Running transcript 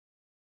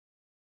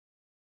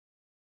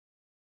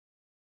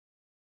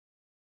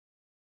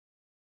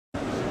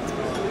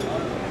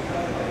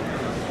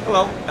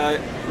Hello,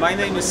 my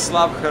name is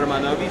Slav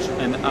Hermanowicz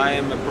and I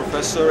am a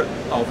professor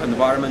of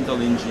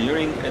environmental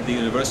engineering at the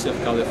University of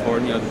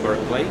California at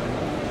Berkeley.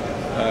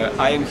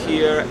 I am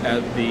here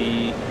at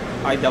the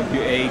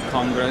IWA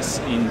Congress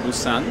in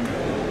Busan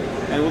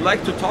and would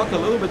like to talk a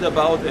little bit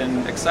about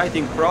an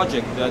exciting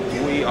project that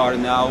we are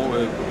now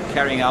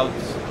carrying out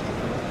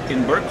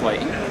in Berkeley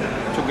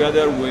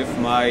together with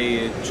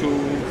my two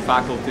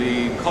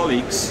faculty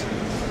colleagues,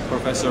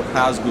 Professor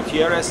Paz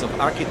Gutierrez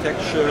of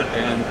Architecture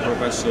and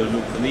Professor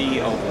Luke Lee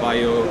of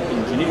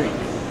Bioengineering.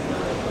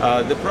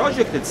 The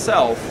project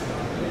itself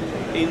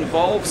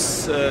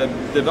involves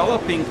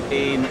developing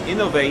an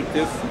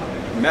innovative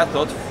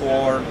method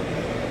for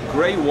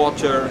grey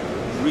water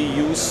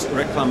reuse,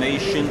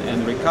 reclamation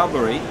and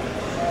recovery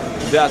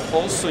that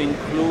also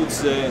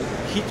includes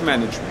heat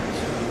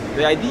management.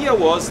 The idea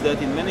was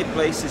that in many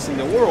places in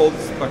the world,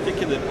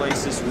 particularly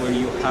places where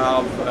you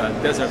have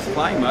desert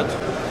climate,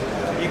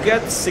 you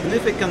get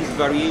significant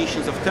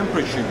variations of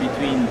temperature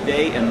between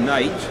day and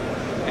night,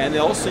 and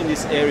also in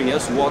these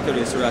areas water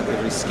is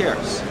relatively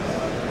scarce.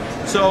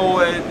 So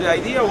the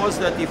idea was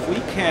that if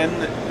we can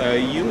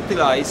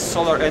utilize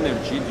solar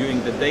energy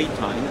during the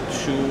daytime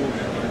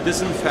to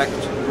disinfect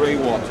grey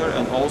water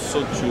and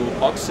also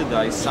to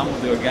oxidize some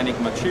of the organic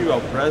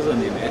material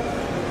present in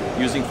it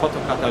using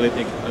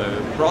photocatalytic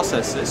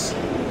processes,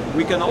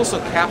 we can also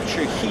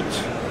capture heat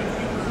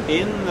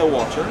in the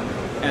water,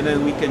 and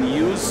then we can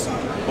use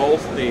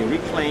both the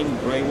reclaimed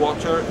grey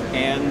water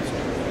and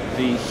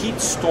the heat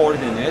stored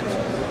in it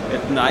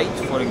at night,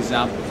 for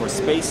example, for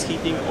space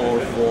heating or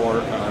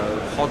for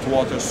hot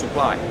water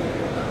supply.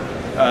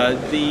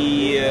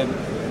 The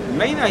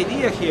main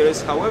idea here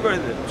is, however,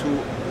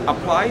 to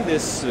apply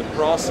this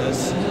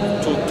process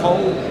to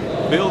tall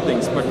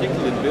buildings,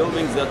 particularly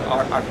buildings that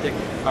are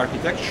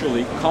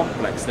architecturally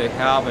complex. They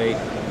have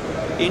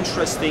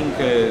interesting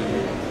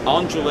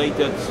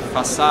undulated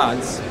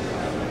facades,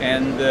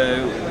 and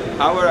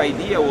our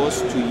idea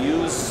was to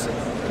use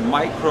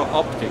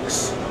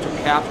micro-optics to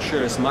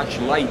capture as much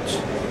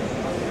light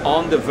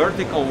on the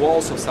vertical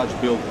walls of such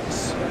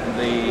buildings.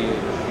 The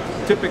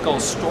typical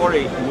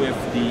story with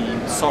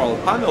the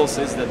solar panels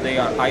is that they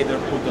are either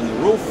put on the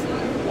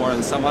roof or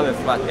in some other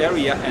flat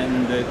area,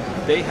 and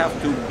they have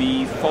to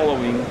be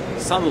following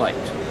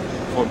sunlight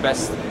for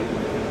best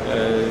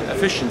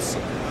efficiency.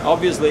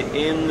 Obviously,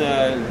 in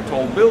a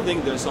tall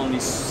building, there's only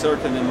a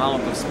certain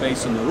amount of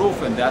space on the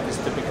roof, and that is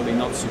typically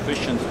not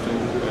sufficient to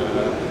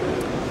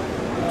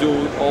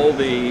do all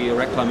the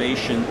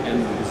reclamation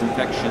and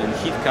disinfection and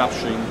heat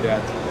capturing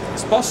that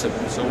is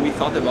possible. So we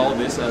thought about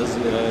this as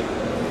a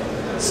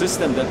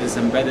system that is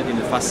embedded in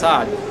a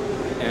facade,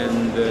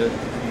 and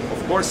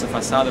of course the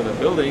facade of a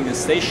building is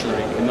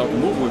stationary, cannot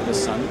move with the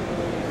sun.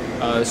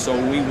 So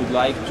we would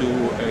like to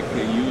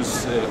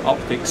use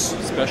optics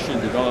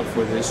specially developed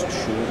for this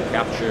to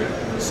capture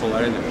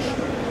solar energy.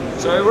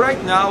 So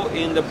right now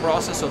in the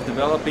process of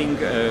developing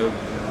a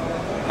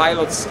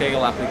pilot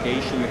scale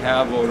application, we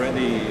have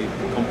already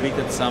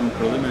completed some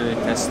preliminary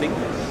testing.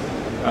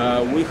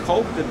 We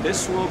hope that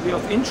this will be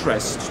of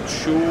interest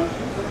to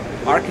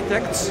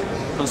architects,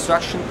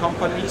 construction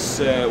companies,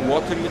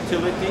 water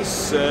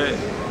utilities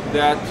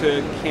that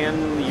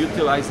can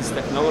utilize this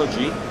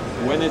technology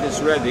when it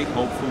is ready,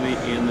 hopefully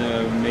in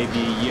maybe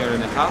a year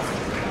and a half,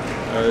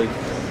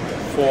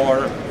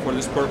 for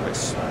this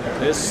purpose.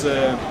 This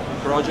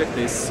project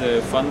is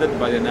funded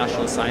by the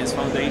National Science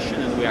Foundation,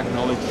 and we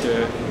acknowledge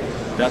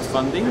that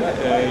funding.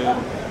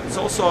 It's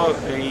also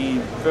a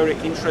very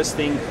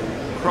interesting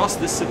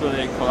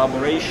cross-disciplinary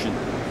collaboration,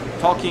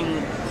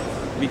 talking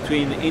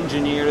between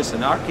engineers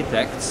and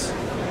architects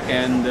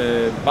and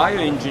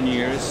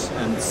bioengineers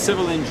and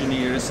civil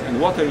engineers and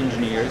water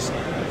engineers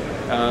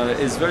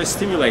is very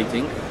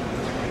stimulating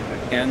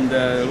and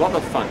a lot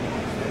of fun.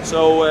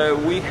 So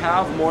we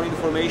have more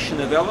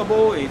information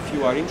available if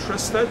you are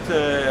interested,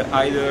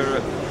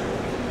 either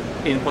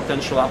in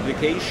potential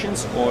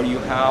applications, or you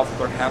have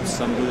perhaps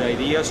some good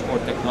ideas or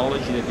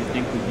technology that you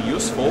think would be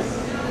useful.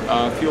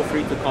 Feel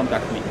free to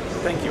contact me.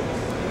 Thank you.